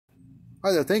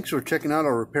Hi there, thanks for checking out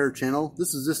our repair channel.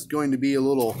 This is just going to be a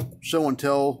little show and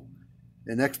tell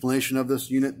and explanation of this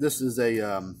unit. This is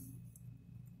a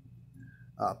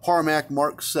Parmak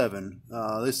Mark 7.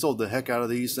 They sold the heck out of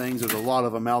these things. There's a lot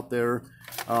of them out there.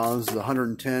 This is a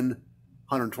 110,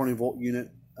 120 volt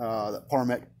unit that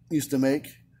Parmak used to make.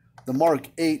 The Mark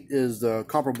 8 is the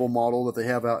comparable model that they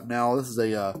have out now. This is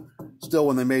a still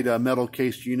when they made metal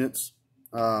cased units.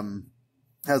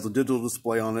 Has a digital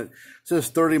display on it. It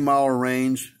says 30-mile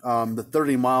range. The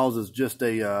 30 miles is just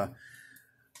a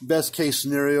best case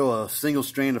scenario, a single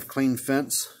strand of clean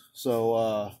fence.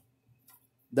 So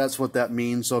that's what that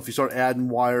means. So if you start adding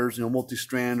wires,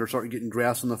 multi-strand, or start getting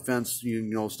grass on the fence,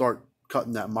 you start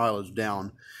cutting that mileage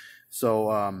down. So,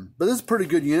 but this is a pretty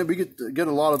good unit. We get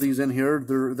a lot of these in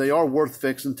here. They are worth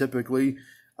fixing typically.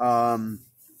 All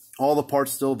the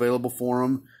parts still available for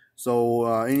them. So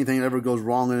anything that ever goes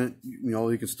wrong in it,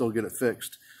 you can still get it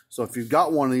fixed. So if you've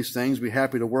got one of these things, we'd be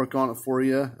happy to work on it for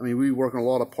you. I mean, we work on a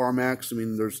lot of Parmaks. I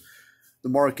mean, there's the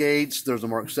Mark 8s, there's the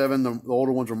Mark 7, the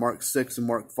older ones are Mark 6 and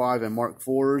Mark 5 and Mark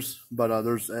 4s. But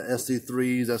there's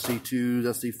SC3s, SC2s,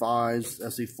 SC5s,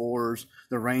 SC4s.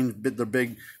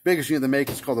 The biggest unit they make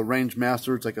is called the Range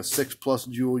Master. It's like a 6+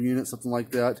 joule unit, something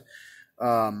like that.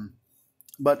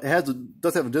 But it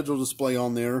does have a digital display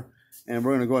on there, and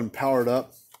we're going to go ahead and power it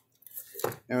up.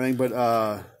 Everything, but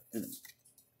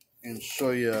and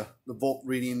show you the volt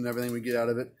reading and everything we get out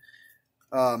of it.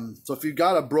 So if you've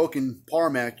got a broken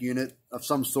Parmak unit of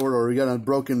some sort, or you got a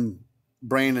broken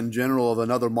brand in general of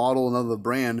another model, another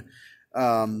brand,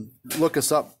 look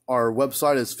us up. Our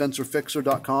website is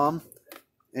fencerfixer.com,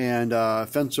 and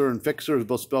Fencer and Fixer is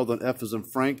both spelled on F as in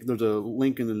Frank. There's a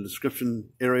link in the description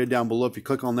area down below. If you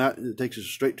click on that, it takes you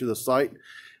straight to the site.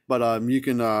 But you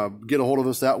can get a hold of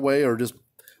us that way, or just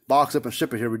box up and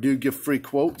ship it here. We do give free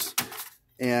quotes,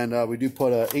 and we do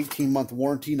put a 18-month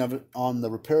warranty on the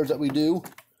repairs that we do.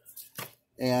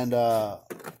 And so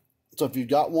if you've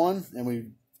got one and we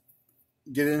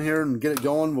get in here and get it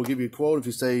going, we'll give you a quote. If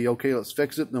you say, okay, let's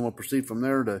fix it, then we'll proceed from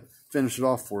there to finish it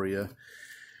off for you.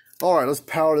 All right, let's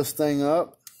power this thing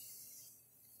up.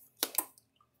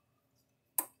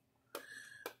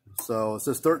 So it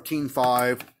says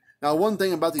 13.5. Now, one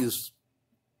thing about these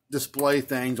display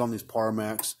things on these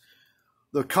Parmaks,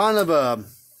 they're kind of a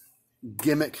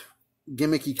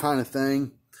gimmicky kind of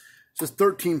thing. It says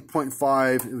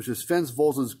 13.5, which is fence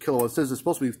voltage kilowatt. It says it's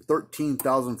supposed to be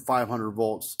 13,500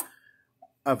 volts.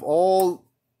 Every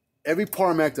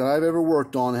Parmak that I've ever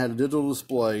worked on had a digital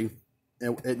display,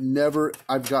 and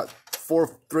I've got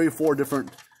 3 or 4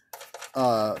 different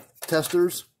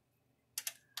testers,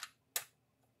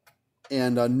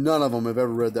 and none of them have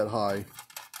ever read that high.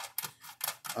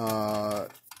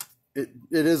 It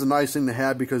is a nice thing to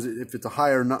have, because if it's a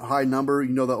high number,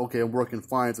 you know that, okay, I'm working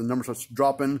fine. If the number starts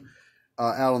dropping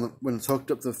out when it's hooked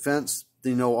up to the fence,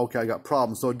 then you know, okay, I got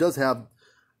problems. So it does have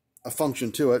a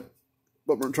function to it.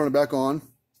 But we're going to turn it back on.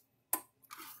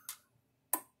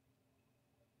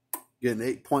 Getting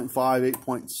 8.5,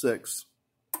 8.6.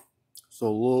 So a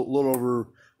little over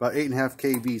about 8.5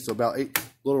 kV. So about a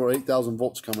little over 8,000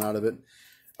 volts coming out of it.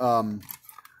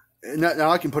 Now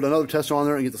I can put another tester on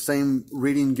there and get the same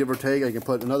reading, give or take. I can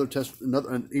put another tester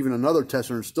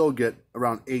and still get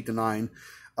around 8 to 9.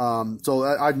 So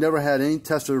I've never had any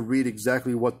tester read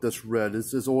exactly what this read.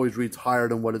 This always reads higher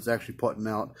than what it's actually putting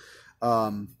out.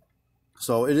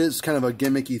 So it is kind of a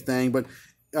gimmicky thing. But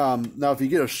now if you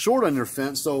get a short on your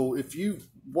fence, so if you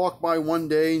walk by one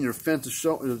day and your fence is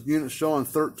unit showing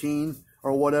 13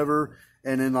 or whatever,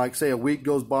 and then, like, say a week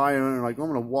goes by, and I'm like, I'm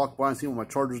going to walk by and see what my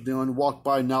charger's doing. Walk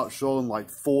by, now it's showing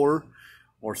like 4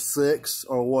 or 6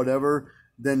 or whatever.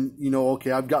 Then,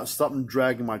 okay, I've got something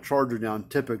dragging my charger down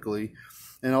typically.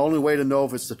 And the only way to know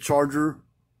if it's the charger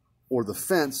or the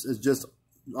fence is just,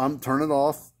 turn it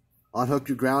off, unhook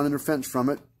your ground interference from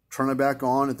it, turn it back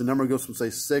on. If the number goes from,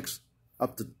 say, 6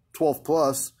 up to 12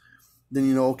 plus,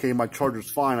 then okay, my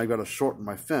charger's fine. I got to shorten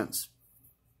my fence.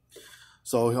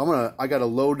 So I got to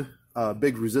load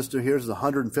big resistor here. This is a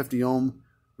 150 ohm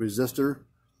resistor.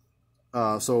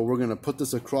 So we're going to put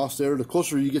this across there. The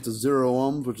closer you get to 0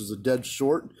 ohms, which is a dead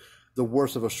short, the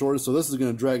worse of a short is. So this is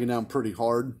going to drag it down pretty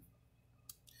hard.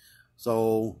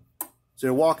 So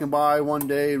you're walking by one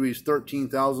day, it reads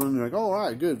 13,000. You're like, oh, all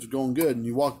right, good, it's going good. And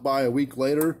you walk by a week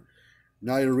later,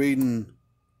 now you're reading,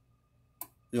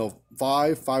 5,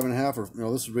 5.5,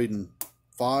 or this is reading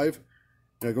 5.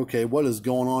 You're like, okay, what is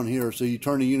going on here? So you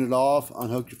turn the unit off,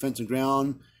 unhook your fence and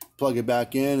ground, plug it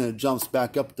back in, and it jumps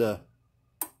back up to,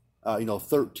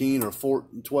 13 or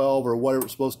 14, 12 or whatever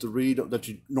it's supposed to read that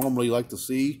you normally like to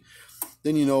see.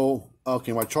 Then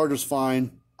okay, my charger's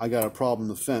fine. I got a problem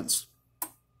in the fence.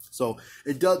 So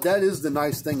it does. That is the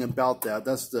nice thing about that.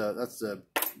 That's the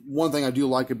one thing I do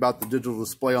like about the digital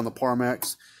display on the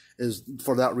Parmax, is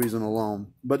for that reason alone.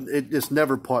 But it's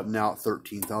never putting out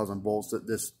 13,000 volts.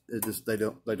 They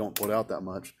don't put out that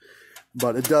much.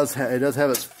 But it does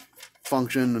have its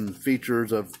function and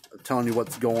features of telling you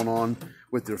what's going on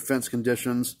with your fence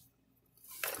conditions.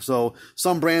 So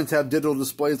some brands have digital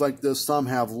displays like this. Some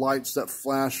have lights that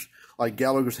flash, like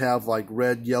Gallagher's have like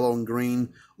red, yellow, and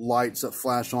green lights that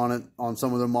flash on it on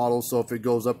some of their models. So if it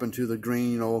goes up into the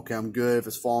green, you know, okay, I'm good. If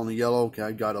it's falling to yellow, okay,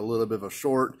 I got a little bit of a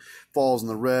short. Falls in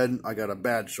the red, I got a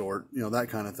bad short, you know, that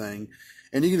kind of thing.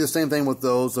 And you can do the same thing with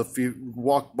those. If you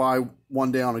walk by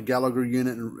one day on a Gallagher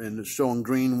unit and it's showing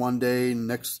green one day, and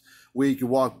next week you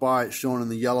walk by, it's showing in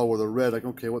the yellow or the red, like,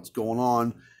 okay, what's going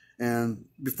on? And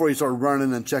before you start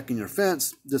running and checking your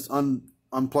fence, just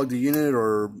unplug the unit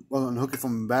or unhook it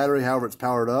from the battery, however it's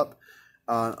powered up.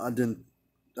 Then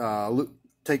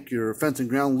take your fence and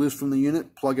ground loose from the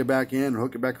unit, plug it back in, or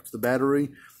hook it back up to the battery.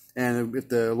 And if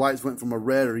the lights went from a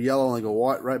red or yellow and they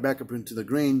go right back up into the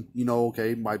green, you know,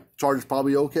 okay, my charger's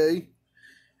probably okay.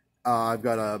 I've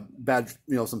got a bad,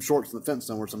 you know, some shorts in the fence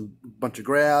somewhere, some bunch of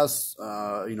grass,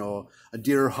 you know, a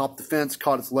deer hopped the fence,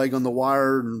 caught its leg on the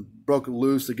wire and broke it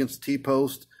loose against the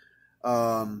T-post,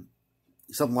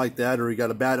 something like that. Or you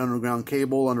got a bad underground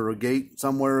cable under a gate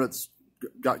somewhere that's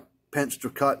got pinched or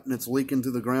cut and it's leaking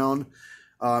to the ground.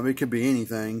 It could be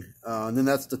anything. And then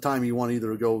that's the time you want to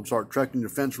either go start checking your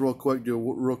fence real quick, do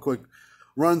a real quick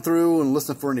run through and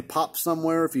listen for any pops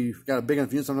somewhere. If you've got a big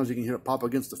enough unit, sometimes you can hear it pop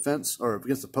against the fence or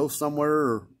against the post somewhere,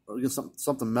 or against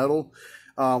something metal.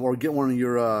 Or get one of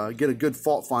your, get a good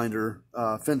fault finder,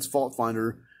 fence fault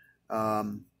finder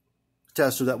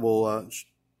tester that will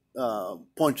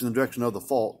point you in the direction of the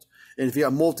fault. And if you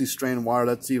got multi-strand wire,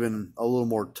 that's even a little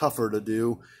more tougher to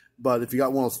do. But if you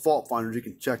got one of those fault finders, you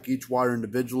can check each wire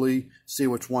individually, see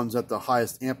which one's at the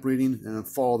highest amp reading, and then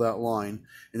follow that line.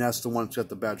 And that's the one that's got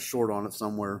the bad short on it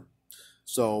somewhere.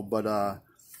 So, but,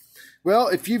 well,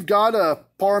 if you've got a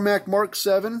Parmak Mark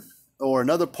 7 or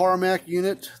another Parmak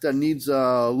unit that needs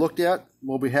looked at,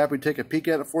 we'll be happy to take a peek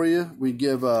at it for you. We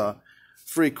give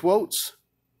free quotes,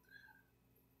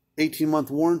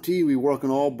 18-month warranty. We work on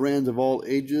all brands of all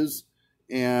ages.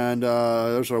 And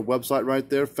there's our website right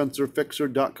there,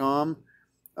 fencerfixer.com.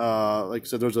 Like I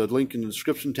said, there's a link in the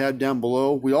description tab down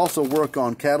below. We also work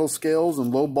on cattle scales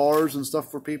and low bars and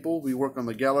stuff for people. We work on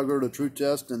the Gallagher, the True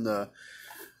Test, and the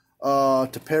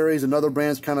Taperi's and other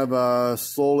brands kind of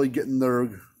slowly getting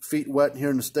their feet wet here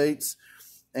in the States.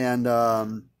 And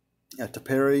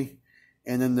Taperi.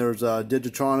 And then there's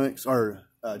Digitronics, or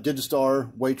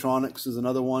Digistar, Waytronics is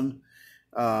another one.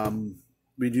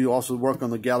 We do also work on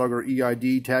the Gallagher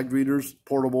EID tagged readers,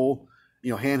 portable,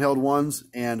 you know, handheld ones,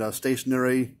 and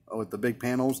stationary with the big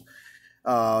panels.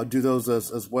 Do those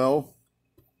as well.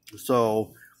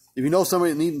 So if you know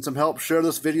somebody needing some help, share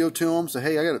this video to them. Say,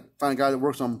 hey, I got to find a guy that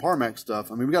works on Parmak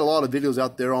stuff. I mean, we got a lot of videos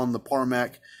out there on the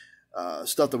Parmak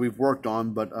stuff that we've worked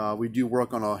on, but we do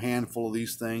work on a handful of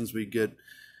these things. We get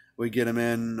them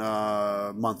in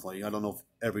monthly. I don't know if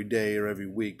every day or every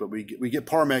week, but we get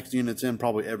Parmax units in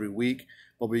probably every week,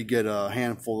 but we get a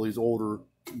handful of these older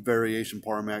variation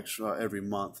Parmax every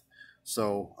month.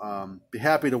 So be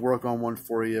happy to work on one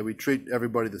for you. We treat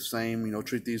everybody the same, you know,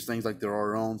 treat these things like they're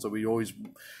our own. So we always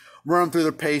run them through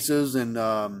their paces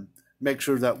and make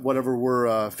sure that whatever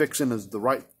we're fixing is the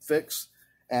right fix.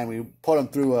 And we put them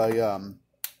through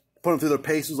their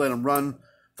paces, let them run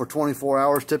for 24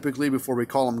 hours typically before we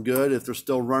call them good. If they're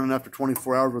still running after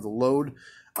 24 hours with a load,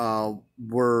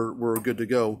 we're good to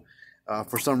go.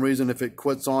 For some reason, if it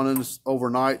quits on us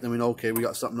overnight, then we know, okay, we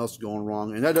got something else going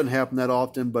wrong. And that doesn't happen that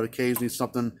often, but occasionally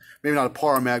something, maybe not a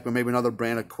Parmak, but maybe another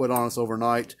brand will quit on us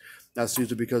overnight. That's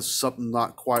usually because something's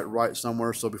not quite right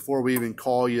somewhere. So before we even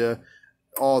call you,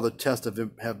 all the tests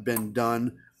have been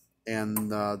done,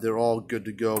 and they're all good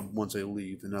to go once they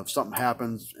leave. And if something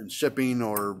happens in shipping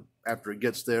or after it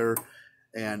gets there,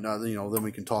 and you know, then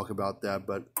we can talk about that.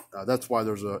 But that's why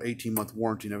there's a 18-month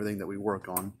warranty and everything that we work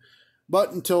on.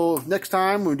 But until next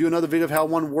time, we do another video of how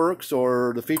one works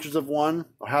or the features of one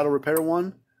or how to repair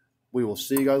one. We will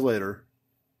see you guys later.